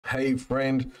Hey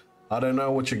friend, I don't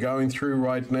know what you're going through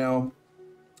right now.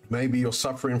 Maybe you're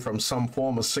suffering from some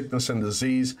form of sickness and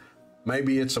disease.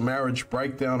 Maybe it's a marriage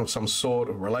breakdown of some sort,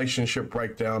 a relationship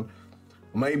breakdown.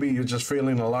 Maybe you're just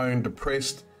feeling alone,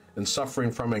 depressed, and suffering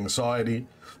from anxiety.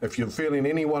 If you're feeling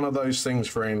any one of those things,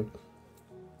 friend,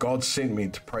 God sent me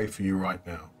to pray for you right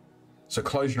now. So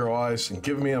close your eyes and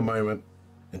give me a moment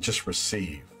and just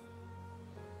receive.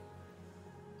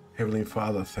 Heavenly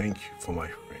Father, thank you for my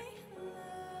friend.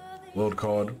 Lord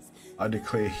God, I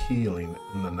declare healing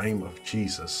in the name of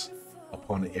Jesus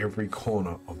upon every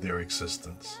corner of their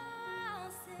existence.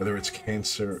 Whether it's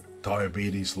cancer,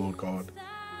 diabetes, Lord God,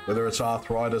 whether it's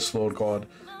arthritis, Lord God,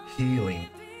 healing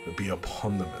will be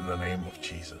upon them in the name of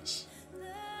Jesus.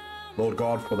 Lord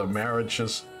God, for the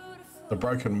marriages, the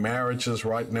broken marriages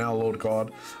right now, Lord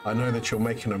God, I know that you're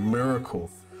making a miracle,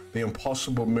 the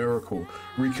impossible miracle.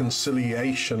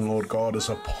 Reconciliation, Lord God, is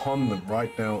upon them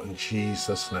right now in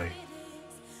Jesus' name.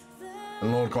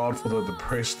 And Lord God, for the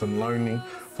depressed and lonely,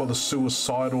 for the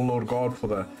suicidal, Lord God, for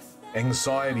the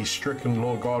anxiety-stricken,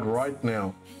 Lord God, right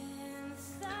now,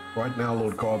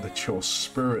 Lord God, that your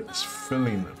Spirit is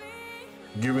filling them,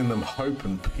 giving them hope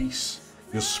and peace.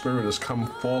 Your Spirit has come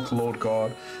forth, Lord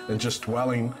God, and just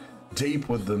dwelling deep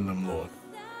within them, Lord.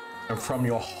 And from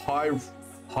your high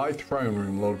throne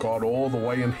room, Lord God, all the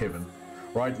way in heaven,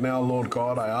 right now, Lord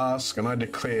God, I ask and I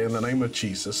declare in the name of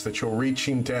Jesus that you're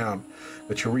reaching down,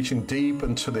 that you're reaching deep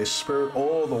into their spirit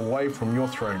all the way from your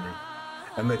throne room,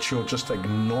 and that you're just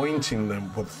anointing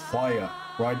them with fire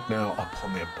right now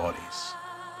upon their bodies.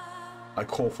 I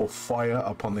call for fire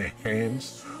upon their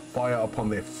hands, fire upon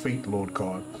their feet, Lord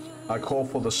God. I call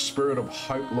for the spirit of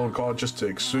hope, Lord God, just to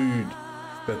exude,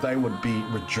 that they would be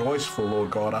rejoiceful,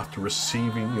 Lord God, after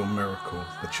receiving your miracle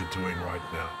that you're doing right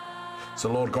now.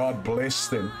 So, Lord God, bless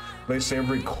them. Bless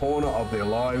every corner of their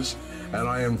lives. And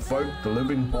I invoke the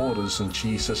living waters in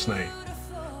Jesus' name.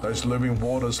 Those living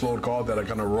waters, Lord God, that are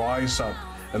going to rise up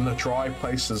in the dry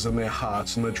places in their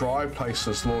hearts, in the dry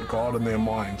places, Lord God, in their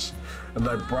minds. And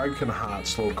their broken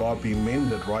hearts, Lord God, be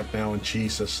mended right now in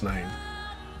Jesus' name.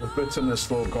 The bitterness,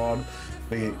 Lord God,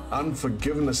 the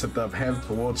unforgiveness that they've had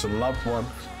towards a loved one,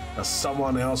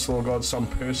 someone else, Lord God, some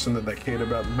person that they cared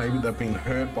about, maybe they've been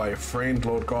hurt by a friend,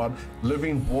 Lord God,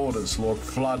 living waters, Lord,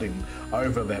 flooding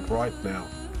over that right now.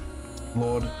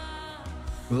 Lord,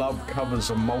 love covers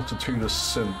a multitude of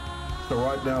sin. So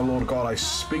right now, Lord God, I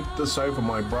speak this over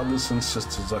my brothers and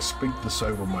sisters. I speak this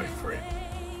over my friend.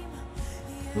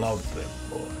 Love them,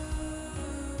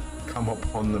 Lord. Come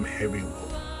upon them heavy,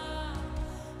 Lord.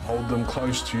 Hold them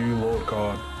close to you, Lord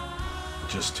God.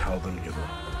 Just tell them you love them.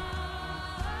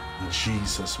 In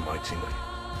Jesus' mighty name.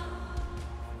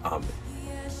 Amen.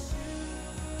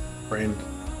 Friend,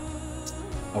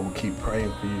 I will keep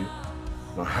praying for you.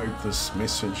 And I hope this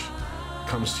message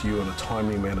comes to you in a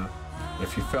timely manner. And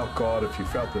if you felt God, if you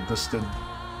felt that this did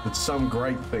some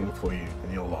great thing for you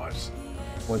in your lives,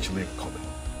 why don't you leave a comment?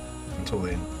 Until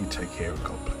then, you take care and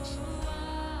God bless.